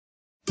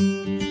Hi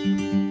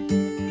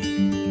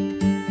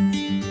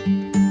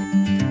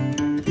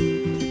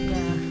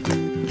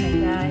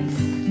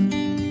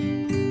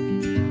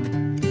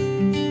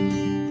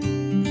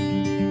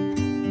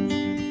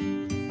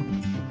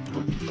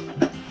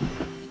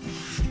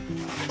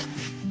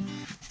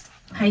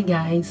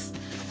guys.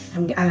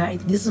 Hi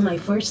guys. This is my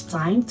first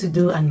time to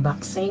do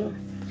unboxing.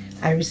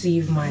 I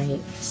received my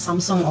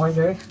Samsung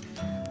order,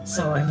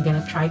 so I'm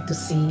gonna try to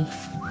see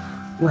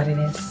what it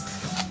is.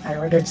 I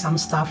ordered some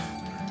stuff,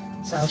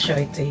 so I'll show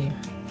it to you.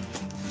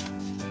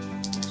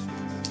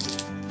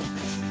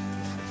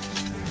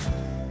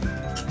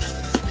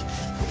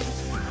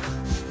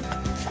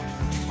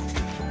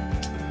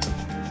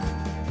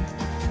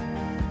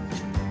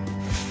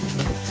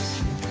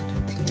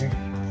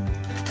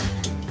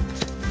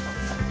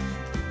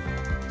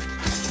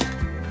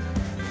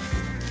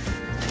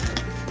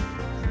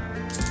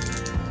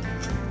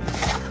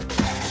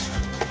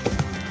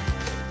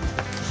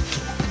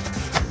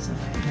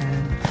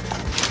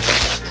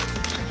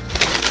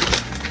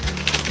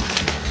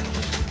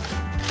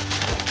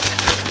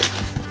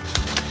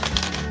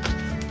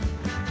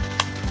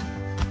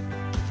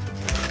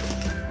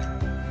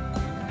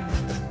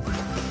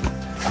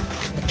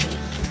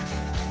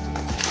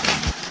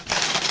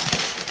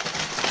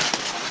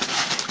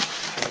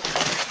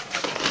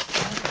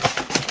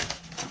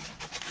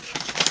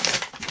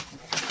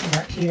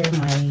 Here are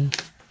my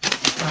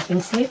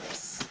wrapping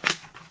slips,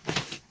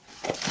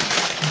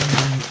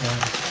 and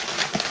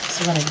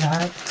this is what I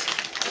got.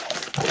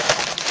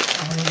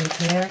 All of it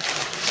there.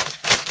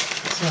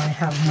 So I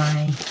have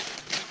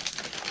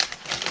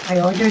I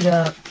ordered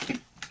a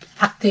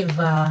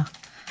Active2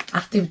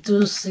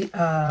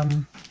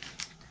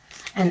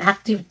 an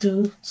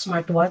Active2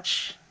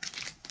 smartwatch.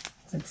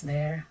 So it's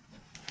there.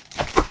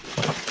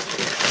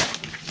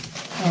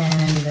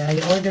 And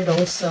I ordered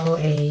also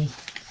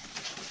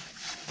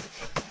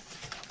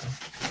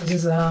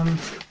this is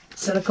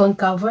silicone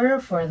cover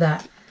for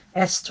the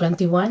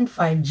S21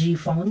 5G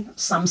phone,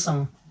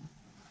 Samsung.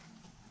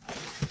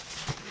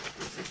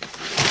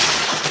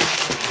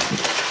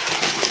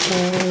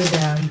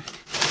 And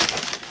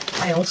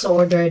I also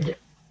ordered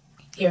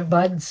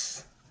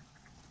earbuds,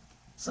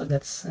 so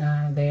that's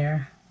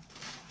there.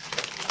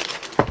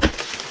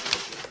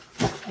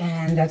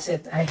 And that's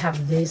it. I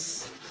have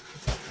this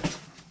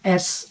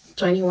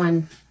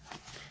S21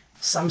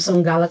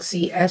 Samsung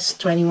Galaxy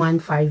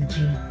S21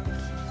 5G.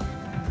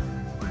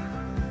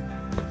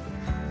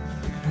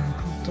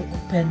 To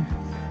open,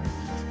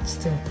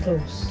 still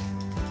closed.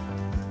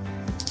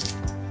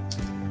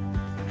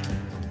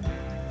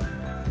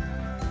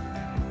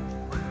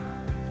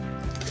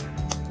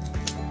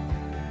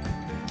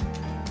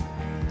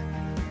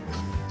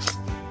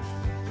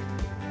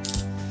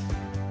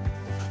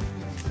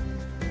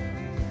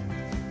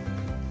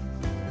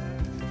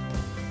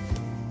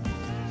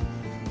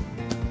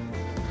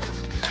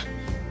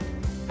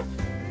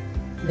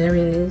 There it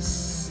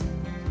is.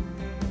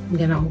 I'm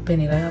gonna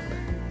open it up.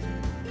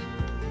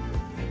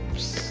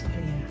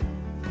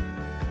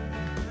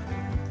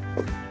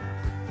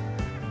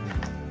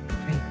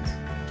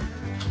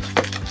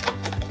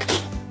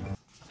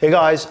 Hey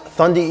guys,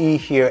 Thunder E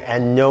here,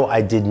 and no,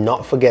 I did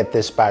not forget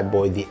this bad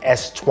boy, the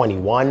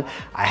S21.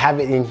 I have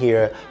it in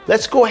here.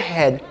 Let's go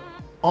ahead,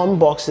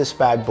 unbox this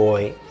bad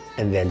boy,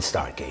 and then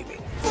start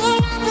gaming.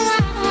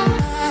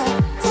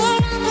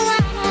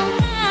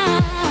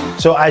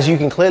 So as you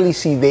can clearly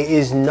see, there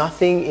is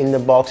nothing in the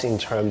box in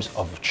terms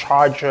of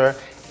charger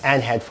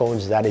and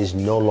headphones. That is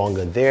no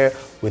longer there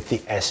with the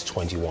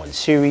S21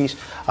 series.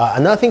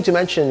 Another thing to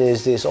mention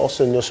is there's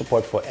also no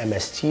support for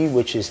MST,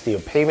 which is the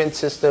payment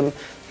system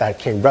that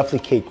can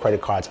replicate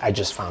credit cards. I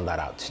just found that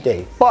out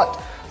today. But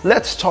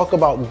let's talk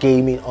about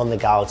gaming on the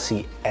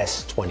Galaxy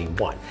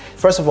S21.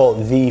 First of all,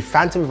 the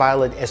Phantom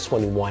Violet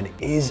S21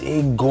 is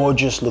a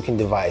gorgeous looking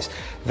device.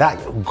 That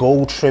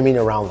gold trimming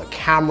around the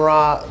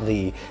camera,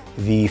 the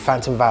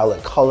Phantom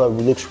Violet color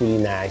looks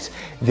really nice.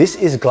 This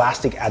is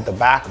glasstic at the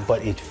back,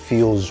 but it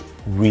feels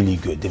really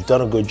good. They've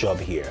done a good job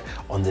here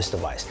on this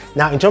device.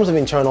 Now, in terms of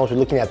internals, we're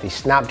looking at the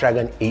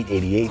Snapdragon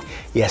 888.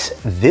 Yes,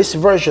 this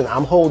version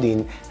I'm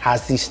holding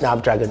has the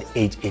Snapdragon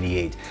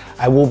 888.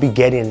 I will be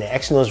getting the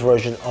Exynos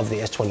version of the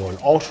S21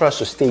 Ultra,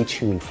 so stay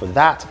tuned for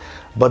that.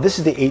 But this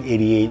is the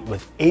 888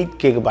 with 8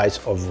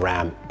 gigabytes of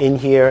RAM in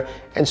here,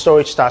 and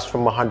storage starts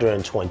from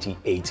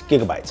 128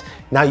 gigabytes.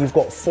 Now you've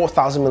got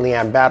 4,000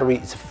 milliamp battery.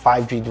 It's a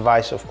 5G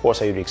device, of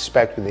course, I would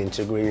expect with the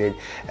integrated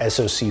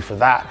SoC for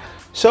that.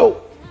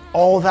 So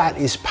all that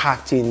is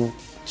packed in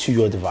to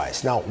your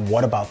device. Now,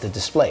 what about the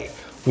display?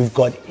 We've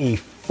got a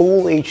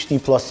full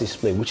HD plus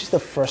display, which is the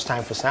first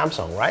time for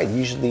Samsung, right?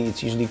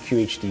 It's usually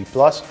QHD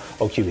plus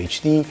or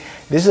QHD.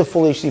 This is a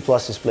full HD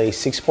plus display,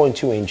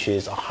 6.2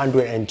 inches,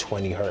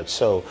 120 hertz.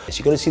 So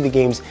you're gonna see the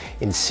games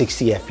in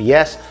 60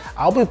 FPS.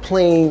 I'll be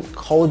playing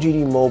Call of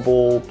Duty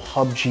Mobile,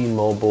 PUBG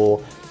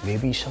Mobile,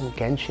 maybe some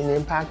Genshin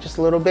Impact just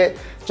a little bit,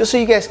 just so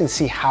you guys can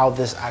see how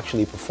this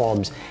actually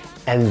performs,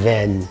 and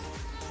then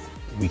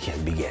we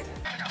can begin.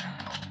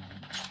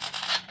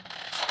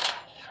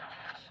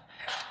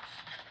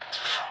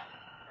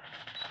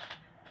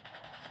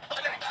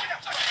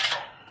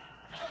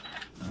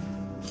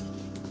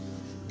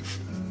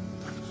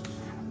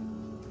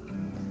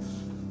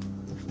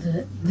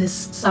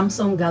 this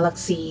Samsung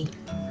Galaxy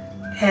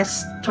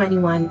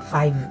S21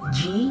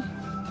 5G.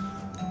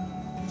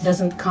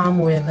 Doesn't come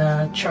with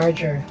a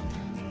charger,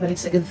 but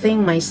it's a good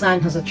thing my son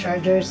has a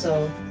charger,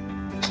 so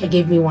he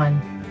gave me one.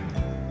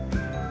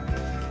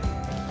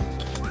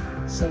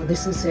 So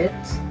this is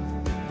it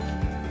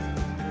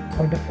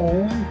for the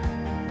phone.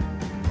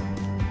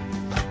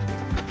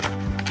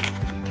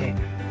 Okay.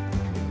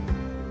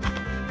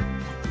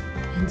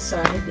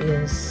 Inside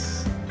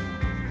is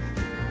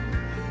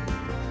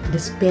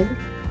this pin,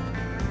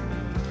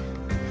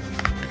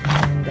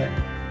 and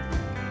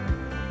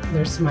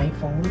there's my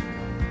phone.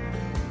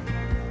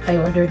 I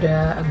ordered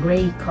a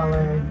gray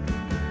colored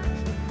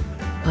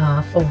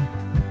phone.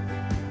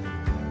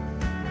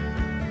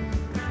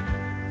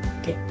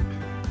 Okay.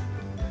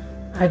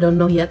 I don't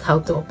know yet how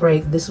to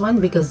operate this one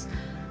because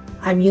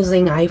I'm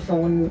using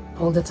iPhone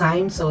all the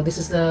time, so this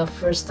is the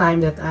first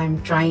time that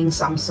I'm trying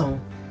Samsung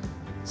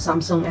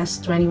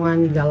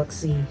S21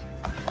 Galaxy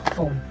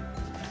phone.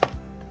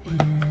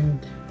 And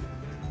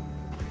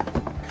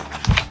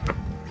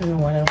I don't know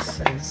what else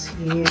is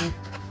here.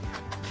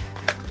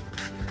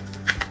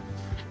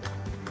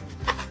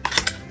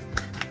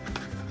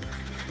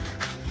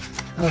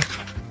 Oh,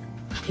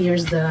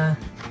 here's the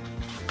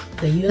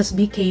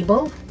USB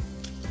cable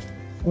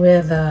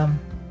with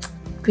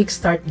quick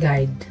start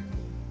guide.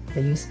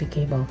 The USB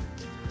cable.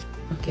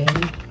 Okay,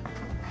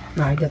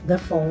 now I got the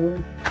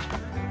phone.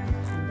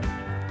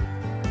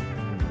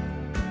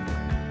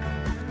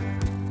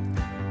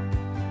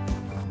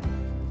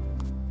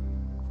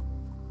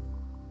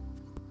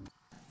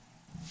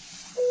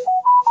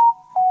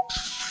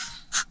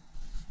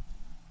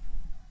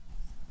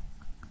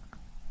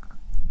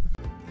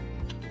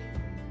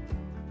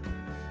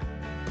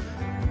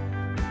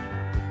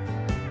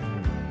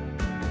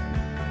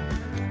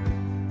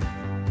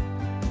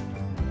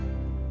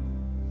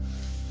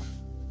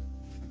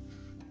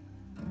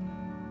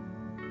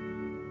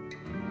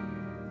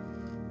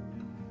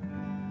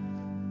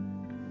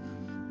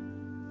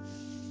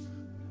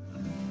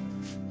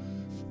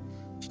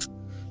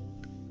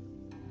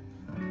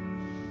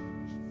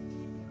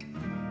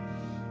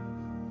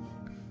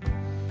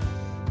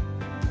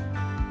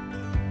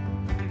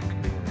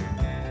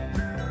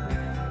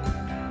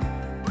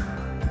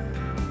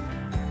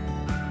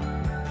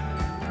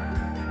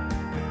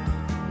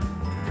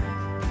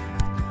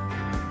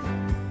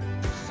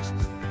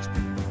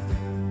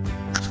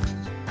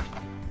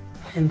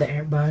 And the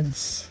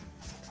earbuds.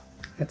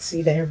 Let's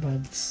see the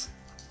earbuds.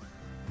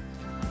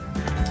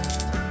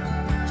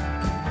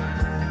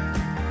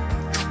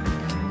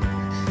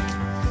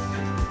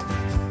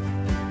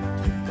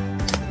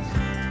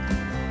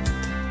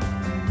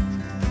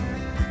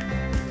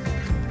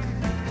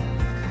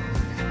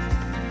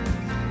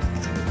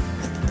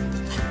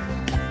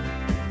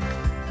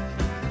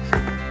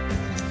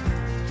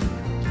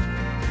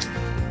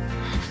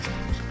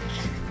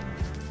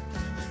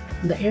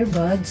 The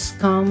earbuds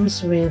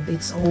comes with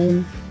its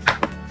own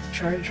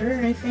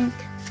charger, I think.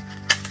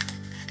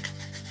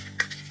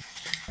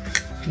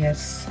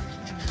 Yes,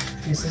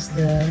 this is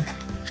the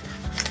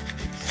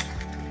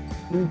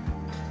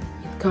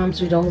it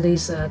comes with all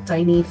these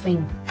tiny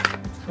thing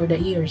for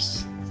the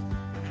ears,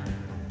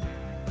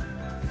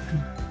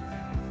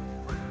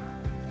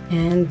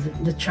 and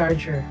the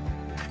charger,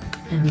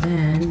 and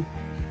then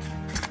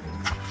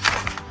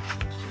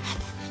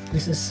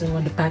this is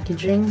the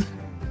packaging.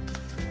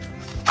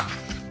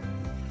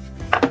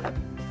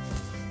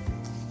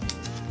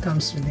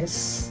 Comes with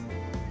this,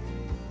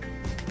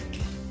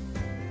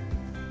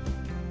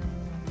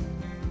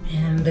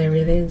 and there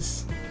it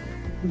is,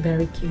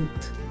 very cute.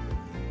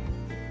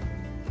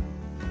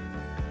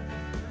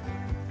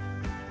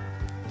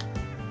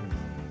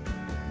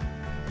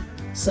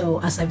 So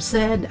as I've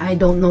said, I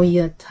don't know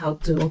yet how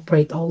to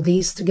operate all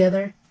these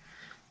together,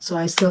 so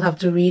I still have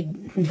to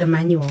read the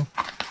manual.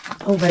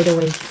 Oh, by the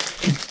way,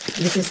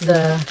 this is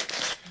the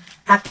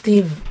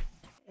Active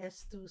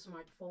S2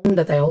 smartphone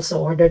that I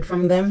also ordered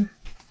from them.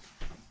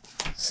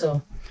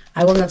 So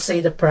I will not say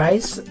the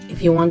price.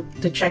 If you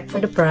want to check for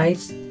the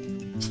price,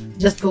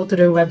 just go to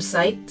their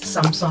website,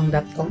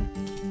 samsung.com,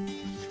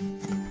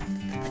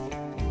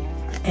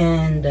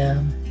 and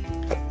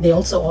they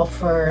also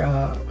offer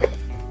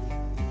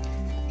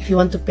if you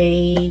want to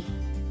pay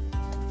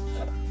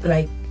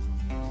like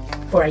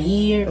for a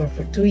year or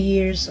for 2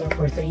 years or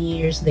for 3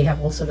 years, they have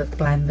also that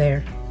plan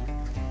there.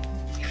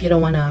 If you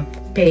don't want to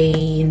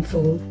pay in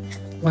full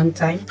one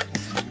time.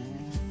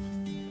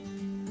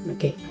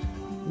 Okay.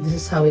 This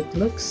is how it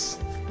looks.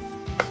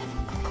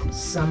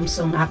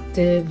 Samsung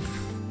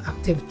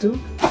Active2,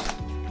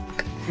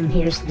 and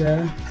here's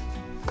the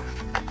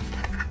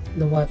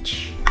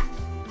watch.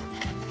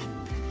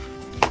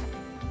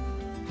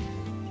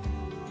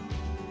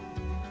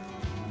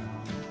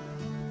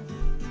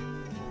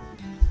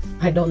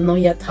 I don't know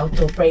yet how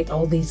to operate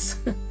all these.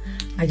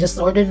 I just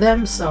ordered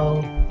them,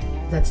 so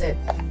that's it.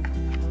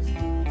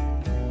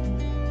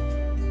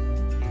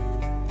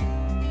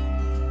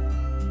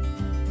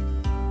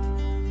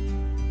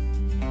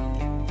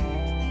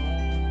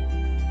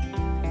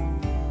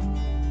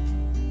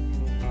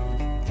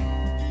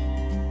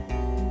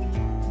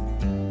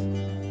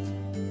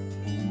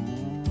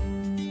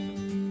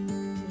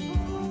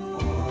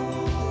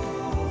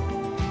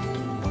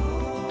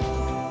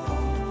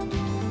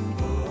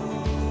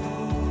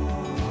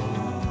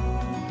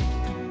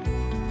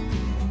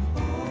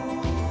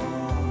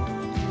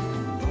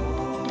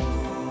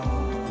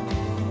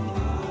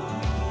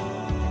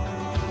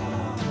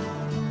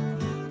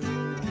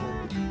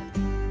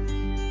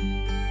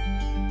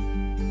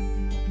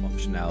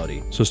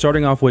 functionality. So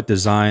starting off with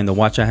design, the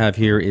watch I have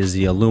here is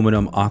the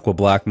aluminum aqua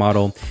black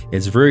model.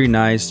 It's very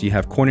nice. You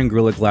have Corning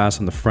Gorilla Glass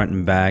on the front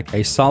and back,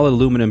 a solid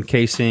aluminum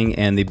casing,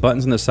 and the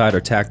buttons on the side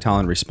are tactile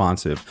and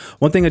responsive.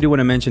 One thing I do want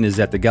to mention is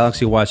that the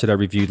Galaxy Watch that I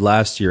reviewed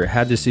last year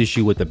had this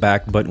issue with the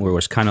back button where it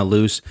was kind of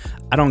loose.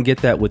 I don't get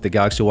that with the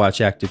Galaxy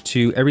Watch Active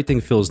 2.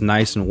 Everything feels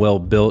nice and well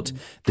built.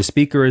 The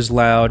speaker is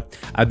loud.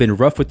 I've been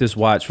rough with this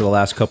watch for the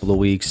last couple of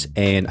weeks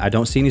and I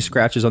don't see any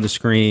scratches on the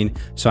screen,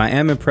 so I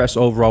am impressed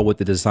overall with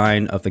the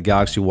design of the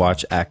Galaxy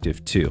Watch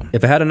Active 2.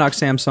 If I had to knock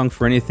Samsung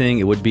for anything,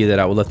 it would be that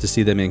I would love to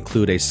see them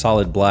include a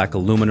solid black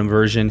aluminum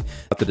version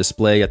of the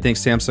display. I think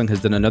Samsung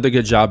has done another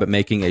good job at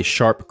making a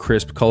sharp,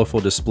 crisp, colorful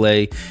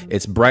display.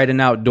 It's bright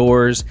and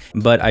outdoors,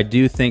 but I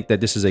do think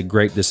that this is a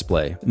great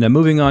display. Now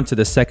moving on to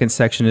the second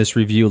section of this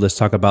review, let's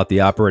talk about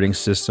the operating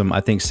system.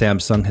 I think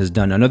Samsung has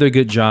done another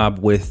good job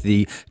with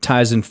the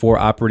Tizen 4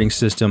 operating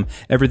system.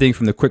 Everything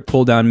from the quick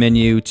pull down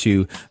menu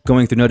to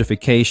going through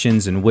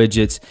notifications and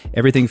widgets,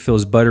 everything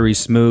feels buttery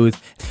smooth.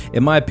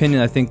 In my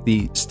opinion, I think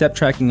the step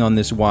tracking on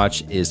this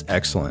watch is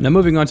excellent. Now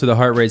moving on to the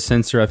heart rate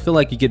sensor, I feel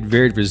like you get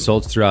varied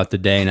results throughout the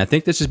day, and I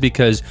think this is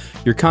because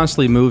you're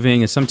constantly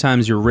moving and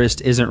sometimes your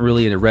wrist isn't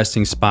really in a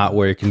resting spot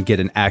where it can get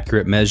an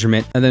accurate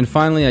measurement. And then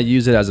finally, I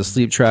use it as a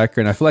sleep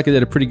tracker, and I feel like I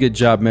did a pretty good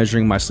job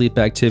measuring my sleep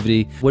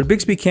activity. What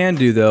Bixby can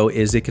do though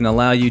is it can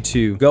allow you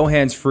to go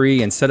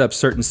hands-free and set up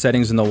certain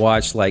settings in the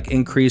watch, like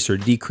increase or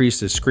decrease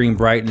the screen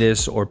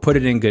brightness or put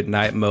it in good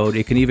night mode.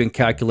 It can even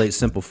calculate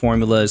simple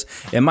formulas.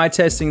 In my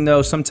testing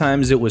though,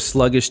 sometimes it was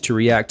sluggish to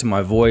react to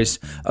my voice.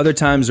 Other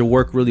times it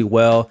worked really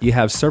well. You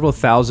have several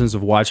thousands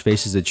of watch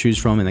faces to choose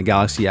from in the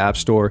Galaxy App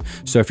Store.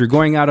 So if you're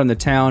going out on the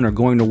town or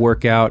going to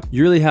work out,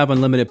 you really have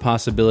unlimited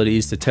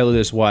possibilities to tailor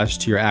this watch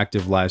to your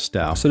active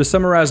lifestyle. So to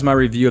summarize my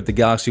review of the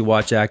Galaxy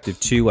Watch Active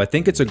 2, I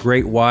think it's a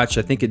great watch.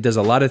 I think it does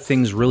a lot of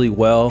things really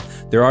well.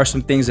 There are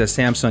some things that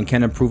Samsung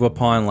can improve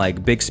upon,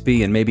 like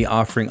Bixby and maybe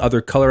offering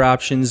other color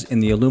options in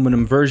the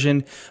aluminum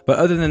version. But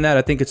other than that,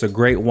 I think it's a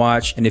great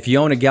watch. And if you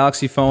own a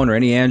Galaxy phone or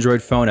any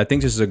Android phone, I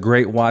think this is a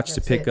great watch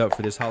to pick up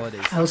for this holiday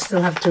season. I'll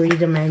still have to read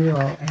the manual,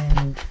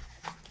 and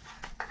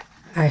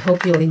I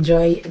hope you'll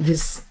enjoy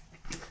this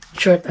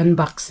short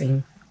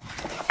unboxing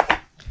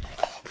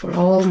for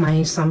all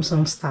my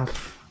Samsung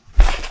stuff.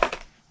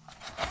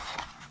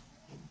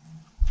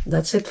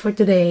 That's it for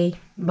today.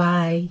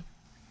 Bye.